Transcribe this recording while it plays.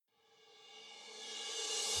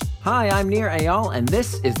Hi, I'm Nir Eyal, and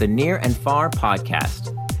this is the Near and Far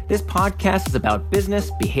podcast. This podcast is about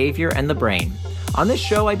business, behavior, and the brain. On this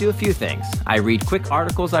show, I do a few things. I read quick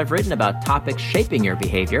articles I've written about topics shaping your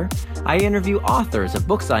behavior. I interview authors of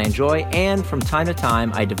books I enjoy, and from time to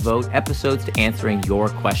time, I devote episodes to answering your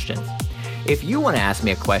questions. If you want to ask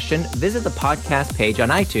me a question, visit the podcast page on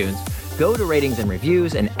iTunes, go to ratings and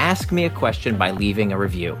reviews, and ask me a question by leaving a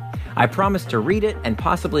review. I promise to read it and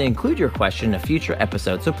possibly include your question in a future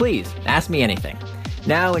episode, so please, ask me anything.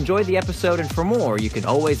 Now, enjoy the episode, and for more, you can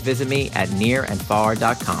always visit me at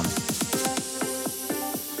nearandfar.com.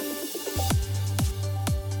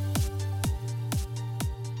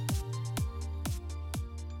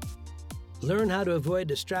 Learn how to avoid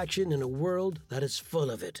distraction in a world that is full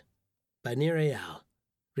of it. By Nir Eyal.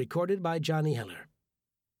 Recorded by Johnny Heller.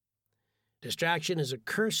 Distraction is a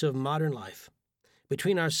curse of modern life.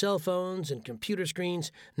 Between our cell phones and computer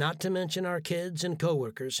screens, not to mention our kids and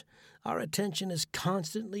coworkers, our attention is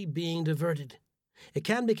constantly being diverted. It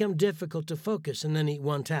can become difficult to focus on any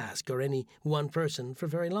one task or any one person for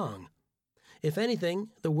very long. If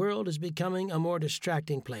anything, the world is becoming a more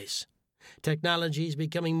distracting place. Technology is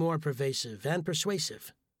becoming more pervasive and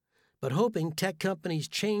persuasive. But hoping tech companies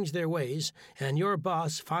change their ways and your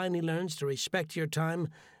boss finally learns to respect your time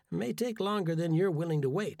may take longer than you're willing to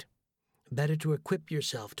wait. Better to equip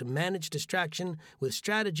yourself to manage distraction with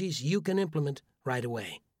strategies you can implement right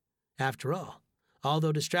away. After all,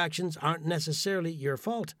 although distractions aren't necessarily your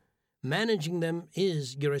fault, managing them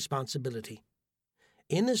is your responsibility.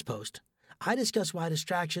 In this post, I discuss why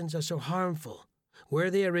distractions are so harmful, where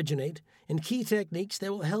they originate, and key techniques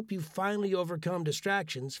that will help you finally overcome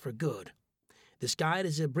distractions for good. This guide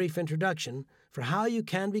is a brief introduction for how you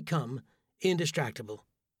can become indistractable.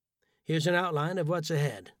 Here's an outline of what's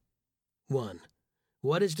ahead. 1.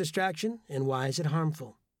 What is distraction and why is it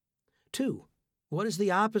harmful? 2. What is the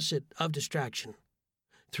opposite of distraction?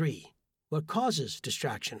 3. What causes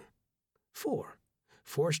distraction? 4.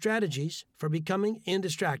 4 strategies for becoming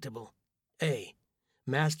indistractable. A.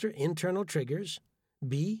 Master internal triggers.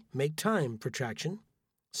 B. Make time for traction.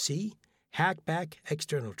 C. Hack back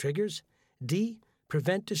external triggers. D.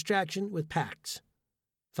 Prevent distraction with pacts.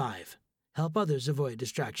 5. Help others avoid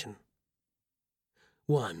distraction.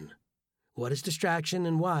 1. What is distraction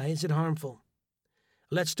and why is it harmful?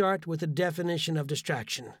 Let's start with the definition of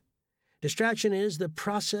distraction. Distraction is the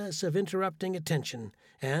process of interrupting attention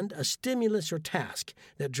and a stimulus or task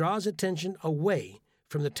that draws attention away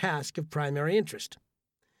from the task of primary interest.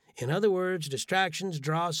 In other words, distractions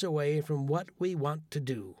draw us away from what we want to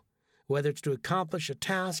do, whether it's to accomplish a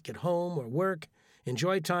task at home or work,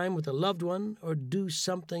 enjoy time with a loved one, or do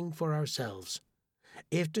something for ourselves.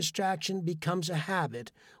 If distraction becomes a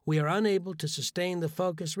habit, we are unable to sustain the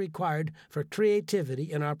focus required for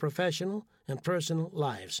creativity in our professional and personal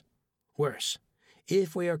lives. Worse,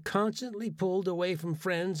 if we are constantly pulled away from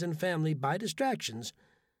friends and family by distractions,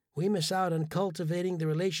 we miss out on cultivating the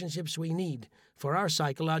relationships we need for our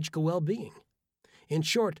psychological well-being. In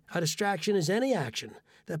short, a distraction is any action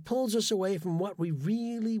that pulls us away from what we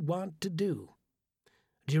really want to do.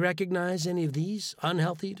 Do you recognize any of these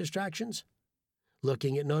unhealthy distractions?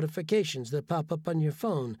 Looking at notifications that pop up on your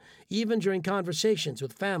phone, even during conversations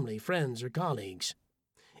with family, friends, or colleagues.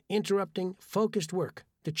 Interrupting focused work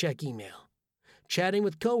to check email. Chatting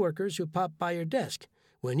with coworkers who pop by your desk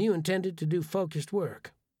when you intended to do focused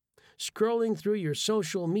work. Scrolling through your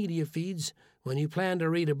social media feeds when you plan to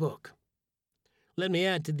read a book. Let me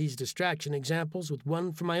add to these distraction examples with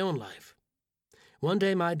one from my own life. One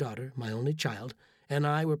day my daughter, my only child, and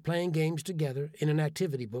I were playing games together in an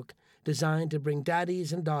activity book designed to bring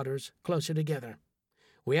daddies and daughters closer together.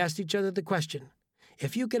 We asked each other the question,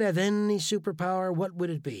 if you could have any superpower, what would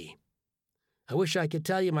it be? I wish I could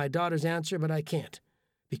tell you my daughter's answer, but I can't,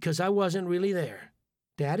 because I wasn't really there.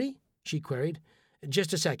 Daddy? She queried.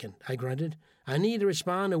 Just a second, I grunted. I need to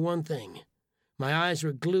respond to one thing. My eyes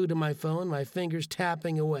were glued to my phone, my fingers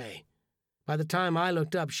tapping away. By the time I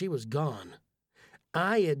looked up, she was gone.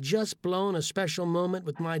 I had just blown a special moment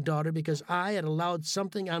with my daughter because I had allowed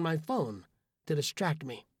something on my phone to distract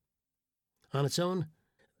me. On its own,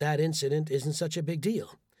 that incident isn't such a big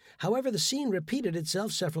deal. However, the scene repeated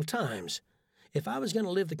itself several times. If I was going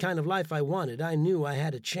to live the kind of life I wanted, I knew I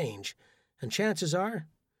had to change, and chances are,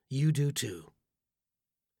 you do too.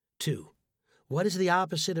 2. What is the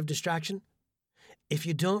opposite of distraction? If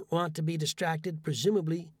you don't want to be distracted,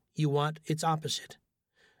 presumably you want its opposite.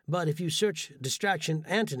 But if you search distraction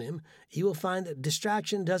antonym, you will find that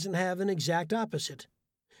distraction doesn't have an exact opposite.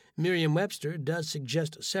 Merriam-Webster does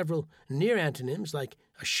suggest several near antonyms like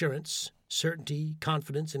assurance, certainty,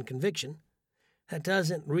 confidence, and conviction. That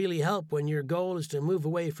doesn't really help when your goal is to move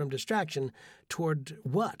away from distraction toward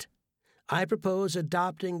what? I propose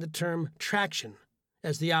adopting the term traction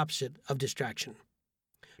as the opposite of distraction.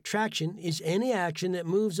 Traction is any action that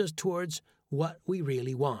moves us towards what we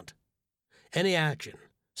really want. Any action,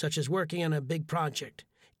 such as working on a big project,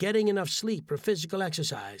 getting enough sleep or physical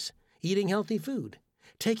exercise, eating healthy food,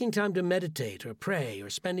 taking time to meditate or pray, or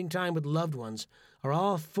spending time with loved ones, are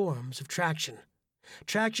all forms of traction.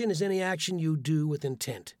 Traction is any action you do with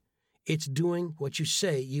intent. It's doing what you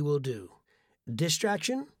say you will do.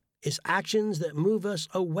 Distraction is actions that move us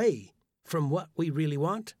away from what we really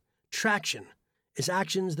want. Traction is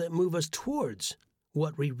actions that move us towards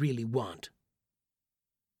what we really want.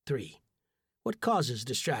 3. What causes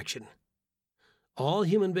distraction? All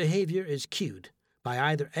human behavior is cued by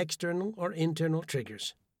either external or internal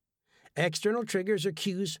triggers. External triggers are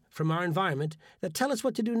cues from our environment that tell us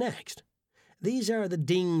what to do next. These are the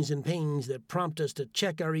dings and pings that prompt us to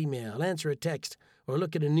check our email, answer a text, or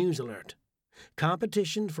look at a news alert.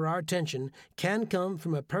 Competition for our attention can come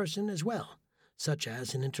from a person as well, such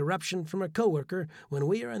as an interruption from a coworker when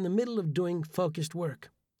we are in the middle of doing focused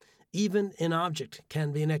work. Even an object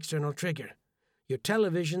can be an external trigger. Your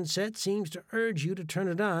television set seems to urge you to turn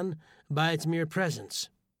it on by its mere presence.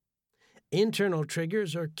 Internal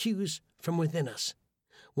triggers are cues from within us.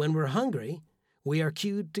 When we're hungry, we are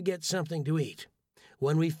cued to get something to eat.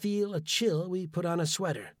 When we feel a chill, we put on a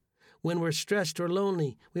sweater. When we're stressed or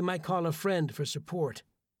lonely, we might call a friend for support.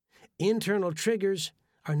 Internal triggers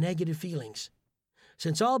are negative feelings.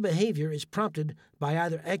 Since all behavior is prompted by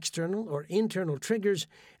either external or internal triggers,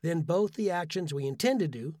 then both the actions we intend to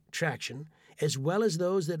do, traction, as well as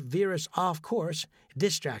those that veer us off course,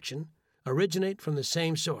 distraction, originate from the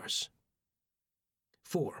same source.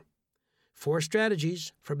 4. 4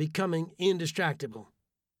 strategies for becoming indistractable.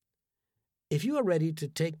 If you are ready to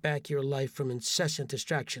take back your life from incessant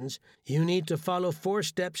distractions, you need to follow 4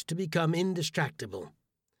 steps to become indistractable.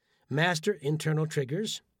 Master internal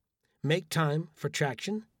triggers, make time for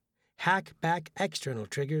traction, hack back external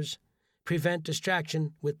triggers, prevent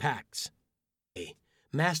distraction with pacts. A.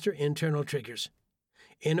 Master internal triggers.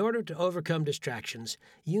 In order to overcome distractions,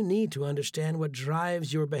 you need to understand what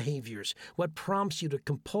drives your behaviors, what prompts you to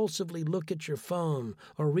compulsively look at your phone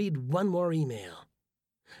or read one more email.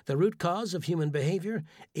 The root cause of human behavior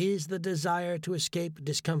is the desire to escape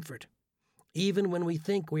discomfort. Even when we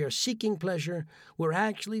think we are seeking pleasure, we're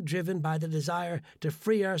actually driven by the desire to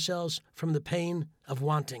free ourselves from the pain of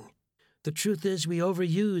wanting. The truth is we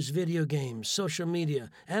overuse video games, social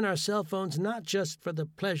media, and our cell phones not just for the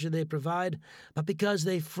pleasure they provide, but because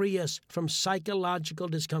they free us from psychological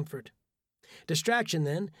discomfort. Distraction,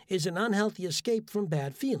 then, is an unhealthy escape from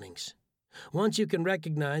bad feelings. Once you can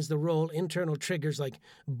recognize the role internal triggers like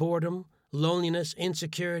boredom, loneliness,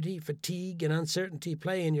 insecurity, fatigue, and uncertainty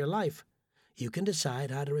play in your life, you can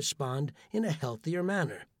decide how to respond in a healthier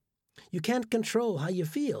manner. You can't control how you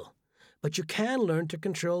feel, but you can learn to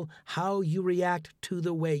control how you react to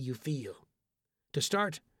the way you feel. To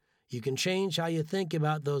start, you can change how you think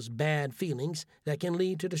about those bad feelings that can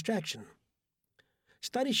lead to distraction.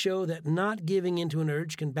 Studies show that not giving in to an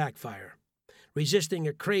urge can backfire. Resisting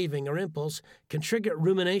a craving or impulse can trigger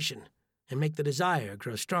rumination and make the desire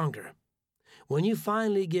grow stronger. When you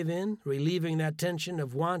finally give in, relieving that tension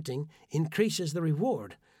of wanting increases the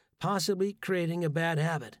reward, possibly creating a bad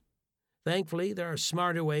habit. Thankfully, there are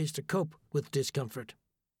smarter ways to cope with discomfort.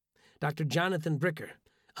 Dr. Jonathan Bricker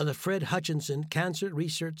of the Fred Hutchinson Cancer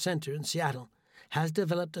Research Center in Seattle has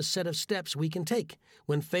developed a set of steps we can take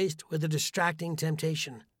when faced with a distracting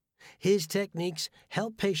temptation. His techniques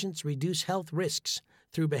help patients reduce health risks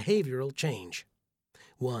through behavioral change.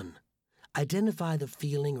 1. Identify the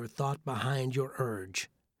feeling or thought behind your urge.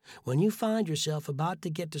 When you find yourself about to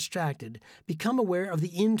get distracted, become aware of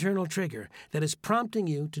the internal trigger that is prompting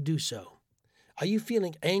you to do so. Are you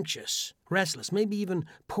feeling anxious, restless, maybe even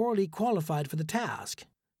poorly qualified for the task?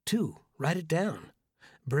 2. Write it down.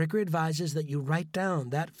 Bricker advises that you write down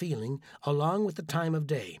that feeling along with the time of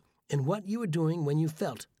day and what you were doing when you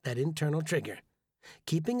felt that internal trigger.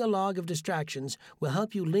 Keeping a log of distractions will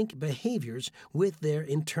help you link behaviors with their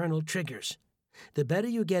internal triggers. The better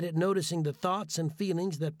you get at noticing the thoughts and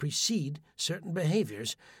feelings that precede certain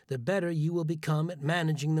behaviors, the better you will become at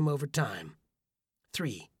managing them over time.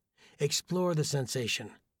 3. Explore the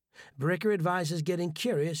sensation. Bricker advises getting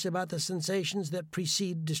curious about the sensations that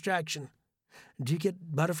precede distraction. Do you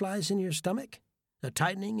get butterflies in your stomach? A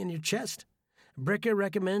tightening in your chest? Bricker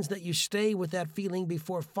recommends that you stay with that feeling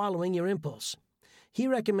before following your impulse. He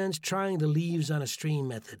recommends trying the leaves on a stream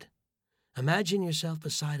method. Imagine yourself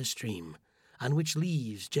beside a stream on which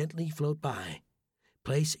leaves gently float by.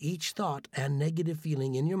 Place each thought and negative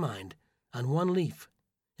feeling in your mind on one leaf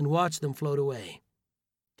and watch them float away.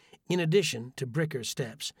 In addition to Bricker's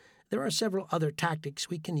steps, there are several other tactics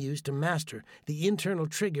we can use to master the internal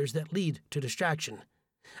triggers that lead to distraction.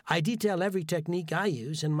 I detail every technique I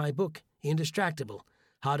use in my book, Indistractable: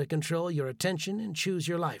 How to Control Your Attention and Choose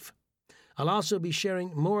Your Life. I'll also be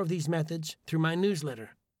sharing more of these methods through my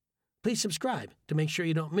newsletter. Please subscribe to make sure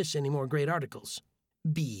you don't miss any more great articles.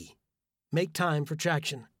 B. Make time for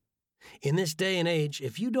traction. In this day and age,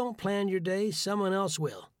 if you don't plan your day, someone else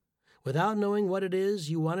will. Without knowing what it is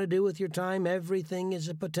you want to do with your time, everything is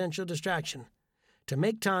a potential distraction. To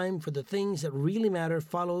make time for the things that really matter,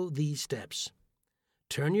 follow these steps.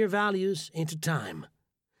 Turn your values into time.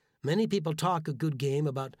 Many people talk a good game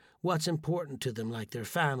about what's important to them, like their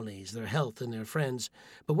families, their health, and their friends.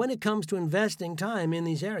 But when it comes to investing time in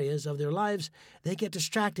these areas of their lives, they get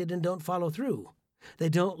distracted and don't follow through. They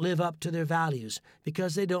don't live up to their values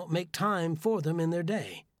because they don't make time for them in their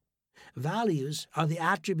day. Values are the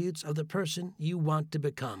attributes of the person you want to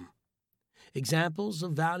become. Examples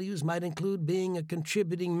of values might include being a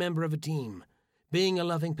contributing member of a team, being a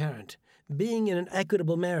loving parent, being in an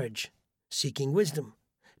equitable marriage, seeking wisdom,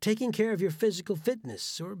 taking care of your physical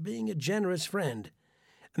fitness, or being a generous friend.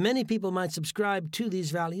 Many people might subscribe to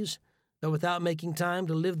these values, but without making time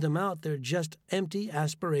to live them out, they're just empty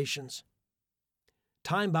aspirations.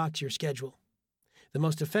 Time box your schedule. The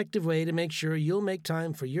most effective way to make sure you'll make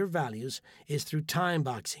time for your values is through time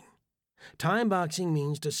boxing. Time boxing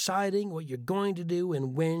means deciding what you're going to do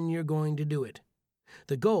and when you're going to do it.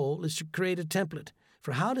 The goal is to create a template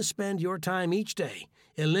for how to spend your time each day,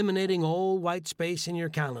 eliminating all white space in your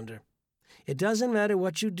calendar. It doesn't matter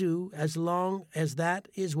what you do as long as that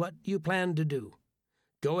is what you plan to do.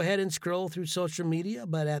 Go ahead and scroll through social media,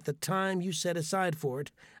 but at the time you set aside for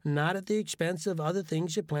it, not at the expense of other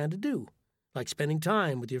things you plan to do, like spending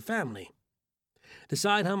time with your family.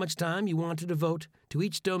 Decide how much time you want to devote to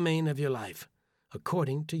each domain of your life,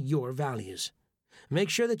 according to your values. Make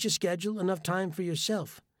sure that you schedule enough time for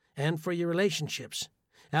yourself and for your relationships.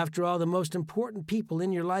 After all, the most important people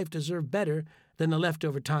in your life deserve better than the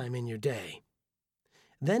leftover time in your day.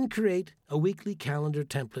 Then create a weekly calendar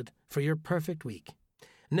template for your perfect week.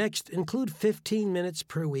 Next, include 15 minutes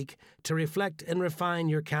per week to reflect and refine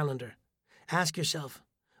your calendar. Ask yourself,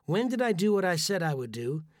 when did I do what I said I would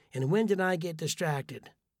do, and when did I get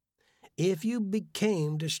distracted? If you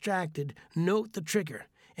became distracted, note the trigger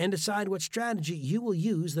and decide what strategy you will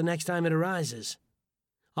use the next time it arises.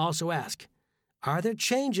 Also ask, are there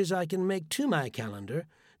changes I can make to my calendar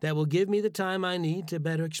that will give me the time I need to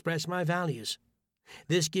better express my values?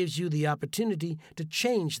 This gives you the opportunity to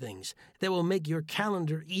change things that will make your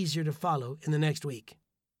calendar easier to follow in the next week.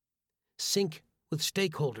 Sync with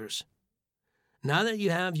stakeholders. Now that you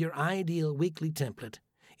have your ideal weekly template,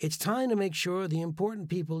 it's time to make sure the important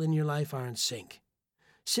people in your life are in sync.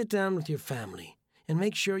 Sit down with your family and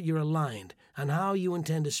make sure you're aligned on how you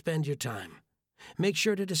intend to spend your time. Make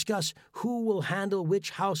sure to discuss who will handle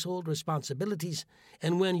which household responsibilities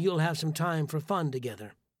and when you'll have some time for fun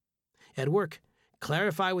together. At work,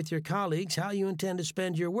 clarify with your colleagues how you intend to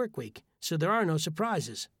spend your work week so there are no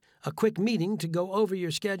surprises. A quick meeting to go over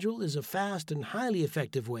your schedule is a fast and highly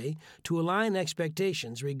effective way to align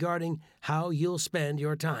expectations regarding how you'll spend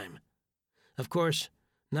your time. Of course,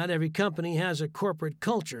 not every company has a corporate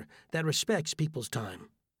culture that respects people's time.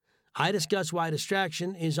 I discuss why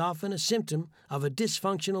distraction is often a symptom of a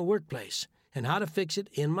dysfunctional workplace and how to fix it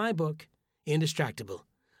in my book, Indistractable: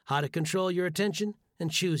 How to Control Your Attention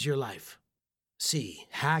and Choose Your Life. C.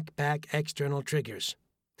 Hack back external triggers.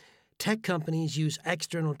 Tech companies use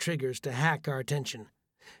external triggers to hack our attention.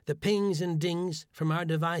 The pings and dings from our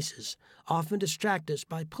devices often distract us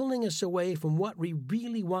by pulling us away from what we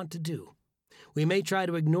really want to do. We may try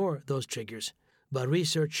to ignore those triggers, but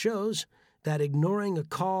research shows that ignoring a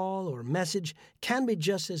call or message can be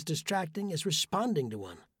just as distracting as responding to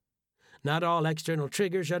one. Not all external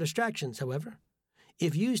triggers are distractions, however.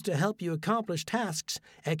 If used to help you accomplish tasks,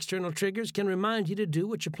 external triggers can remind you to do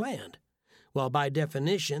what you planned. While by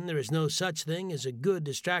definition there is no such thing as a good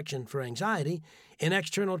distraction for anxiety, an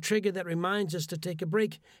external trigger that reminds us to take a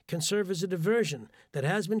break can serve as a diversion that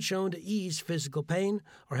has been shown to ease physical pain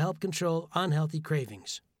or help control unhealthy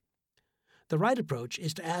cravings. The right approach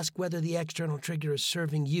is to ask whether the external trigger is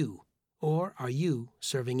serving you, or are you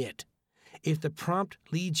serving it? If the prompt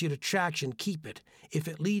leads you to traction, keep it. If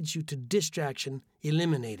it leads you to distraction,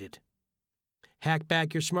 eliminate it. Hack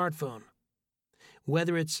back your smartphone.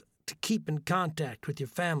 Whether it's to keep in contact with your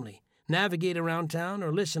family, navigate around town,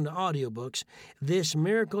 or listen to audiobooks, this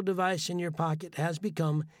miracle device in your pocket has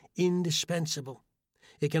become indispensable.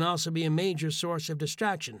 It can also be a major source of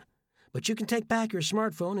distraction, but you can take back your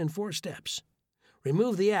smartphone in 4 steps.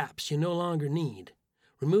 Remove the apps you no longer need.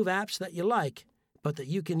 Remove apps that you like, but that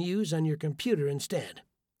you can use on your computer instead.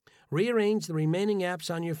 Rearrange the remaining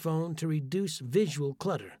apps on your phone to reduce visual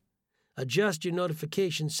clutter. Adjust your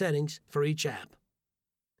notification settings for each app.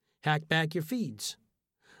 Hack back your feeds.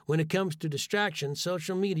 When it comes to distraction,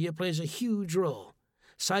 social media plays a huge role.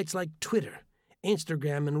 Sites like Twitter,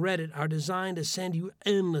 Instagram, and Reddit are designed to send you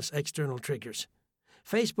endless external triggers.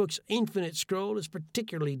 Facebook's infinite scroll is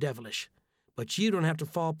particularly devilish, but you don't have to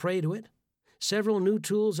fall prey to it. Several new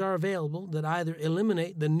tools are available that either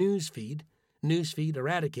eliminate the newsfeed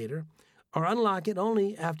eradicator, or unlock it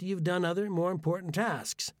only after you've done other, more important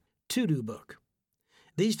tasks. To-Do Book.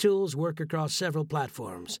 These tools work across several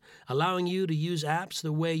platforms, allowing you to use apps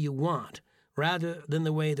the way you want, rather than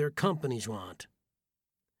the way their companies want.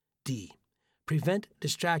 D. Prevent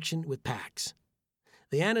distraction with packs.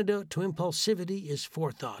 The antidote to impulsivity is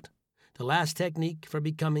forethought. The last technique for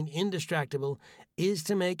becoming indistractable is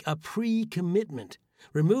to make a pre-commitment,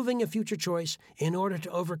 removing a future choice in order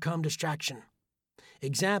to overcome distraction.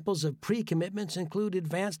 Examples of pre-commitments include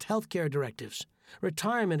advanced healthcare directives,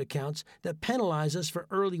 retirement accounts that penalize us for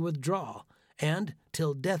early withdrawal, and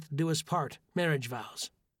till death do us part marriage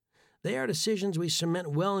vows. They are decisions we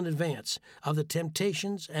cement well in advance of the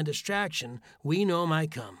temptations and distraction we know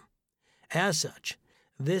might come. As such,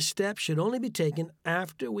 this step should only be taken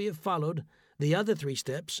after we have followed the other 3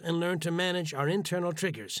 steps and learned to manage our internal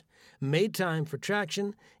triggers, made time for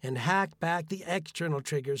traction, and hacked back the external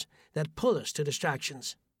triggers that pull us to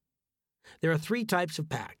distractions. There are 3 types of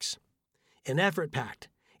pacts. An effort pact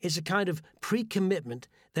is a kind of pre-commitment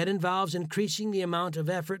that involves increasing the amount of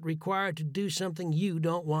effort required to do something you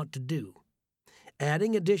don't want to do.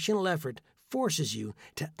 Adding additional effort forces you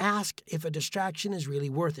to ask if a distraction is really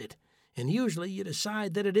worth it, and usually you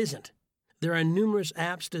decide that it isn't. There are numerous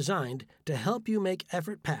apps designed to help you make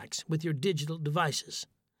effort pacts with your digital devices.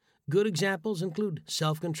 Good examples include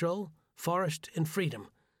Self-Control, Forest, and Freedom,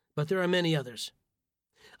 but there are many others.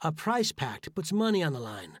 A price pact puts money on the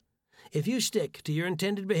line. If you stick to your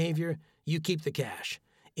intended behavior, you keep the cash.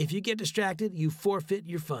 If you get distracted, you forfeit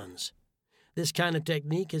your funds. This kind of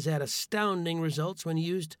technique has had astounding results when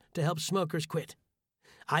used to help smokers quit.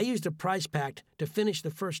 I used a price pact to finish the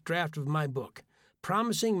first draft of my book,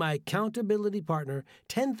 promising my accountability partner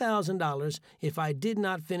 $10,000 if I did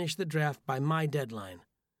not finish the draft by my deadline.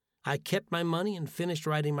 I kept my money and finished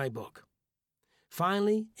writing my book.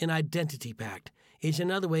 Finally, an identity pact is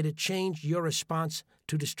another way to change your response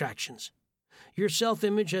to distractions. Your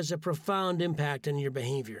self-image has a profound impact on your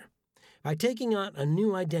behavior. By taking on a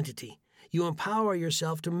new identity, you empower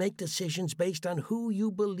yourself to make decisions based on who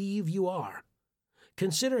you believe you are.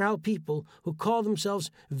 Consider how people who call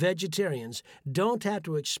themselves vegetarians don't have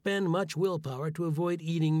to expend much willpower to avoid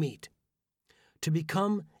eating meat. To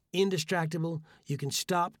become indistractable, you can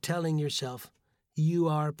stop telling yourself you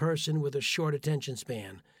are a person with a short attention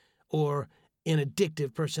span or an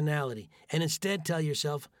addictive personality, and instead tell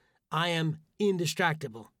yourself, I am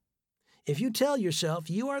indistractable. If you tell yourself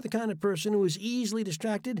you are the kind of person who is easily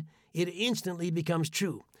distracted, it instantly becomes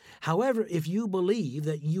true. However, if you believe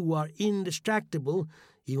that you are indistractable,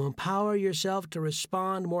 you empower yourself to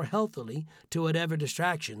respond more healthily to whatever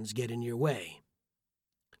distractions get in your way.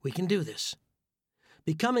 We can do this.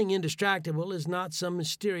 Becoming indistractable is not some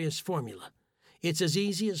mysterious formula. It's as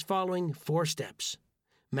easy as following 4 steps.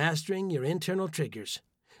 Mastering your internal triggers,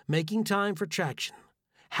 making time for traction,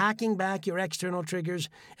 hacking back your external triggers,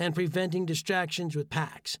 and preventing distractions with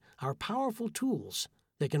pacts are powerful tools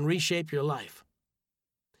that can reshape your life.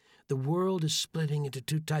 The world is splitting into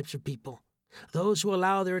 2 types of people: those who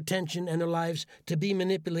allow their attention and their lives to be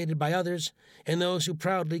manipulated by others, and those who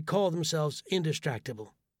proudly call themselves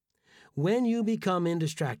indistractable. When you become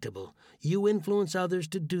indistractable, you influence others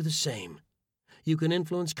to do the same. You can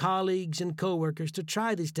influence colleagues and coworkers to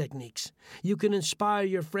try these techniques. You can inspire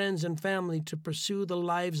your friends and family to pursue the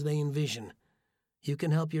lives they envision. You can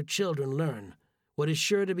help your children learn what is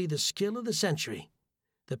sure to be the skill of the century: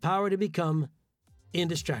 the power to become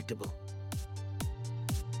indistractable.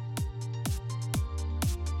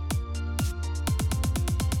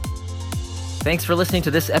 Thanks for listening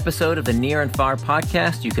to this episode of the Near and Far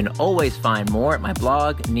podcast. You can always find more at my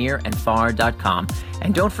blog, nearandfar.com.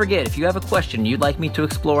 And don't forget, if you have a question you'd like me to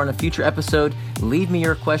explore in a future episode, leave me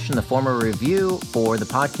your question in the form of a review for the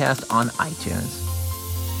podcast on iTunes.